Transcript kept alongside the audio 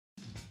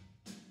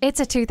It's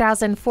a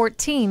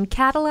 2014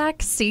 Cadillac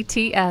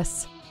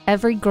CTS.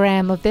 Every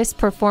gram of this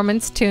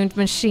performance-tuned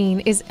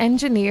machine is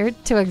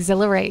engineered to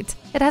exhilarate.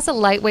 It has a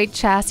lightweight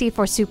chassis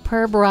for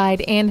superb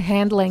ride and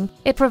handling.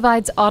 It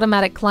provides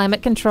automatic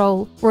climate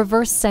control,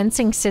 reverse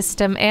sensing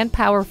system, and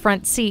power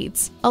front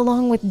seats,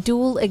 along with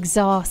dual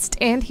exhaust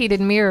and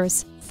heated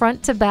mirrors.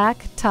 Front to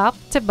back, top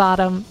to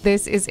bottom,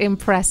 this is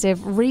impressive,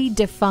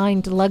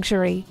 redefined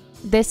luxury.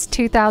 This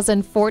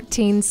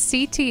 2014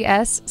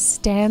 CTS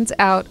stands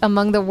out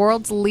among the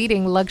world's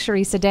leading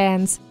luxury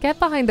sedans. Get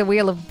behind the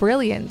wheel of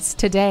brilliance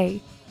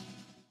today.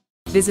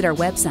 Visit our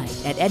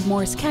website at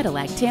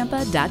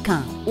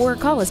edmorsecadillactampa.com or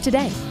call us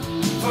today.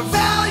 For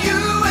value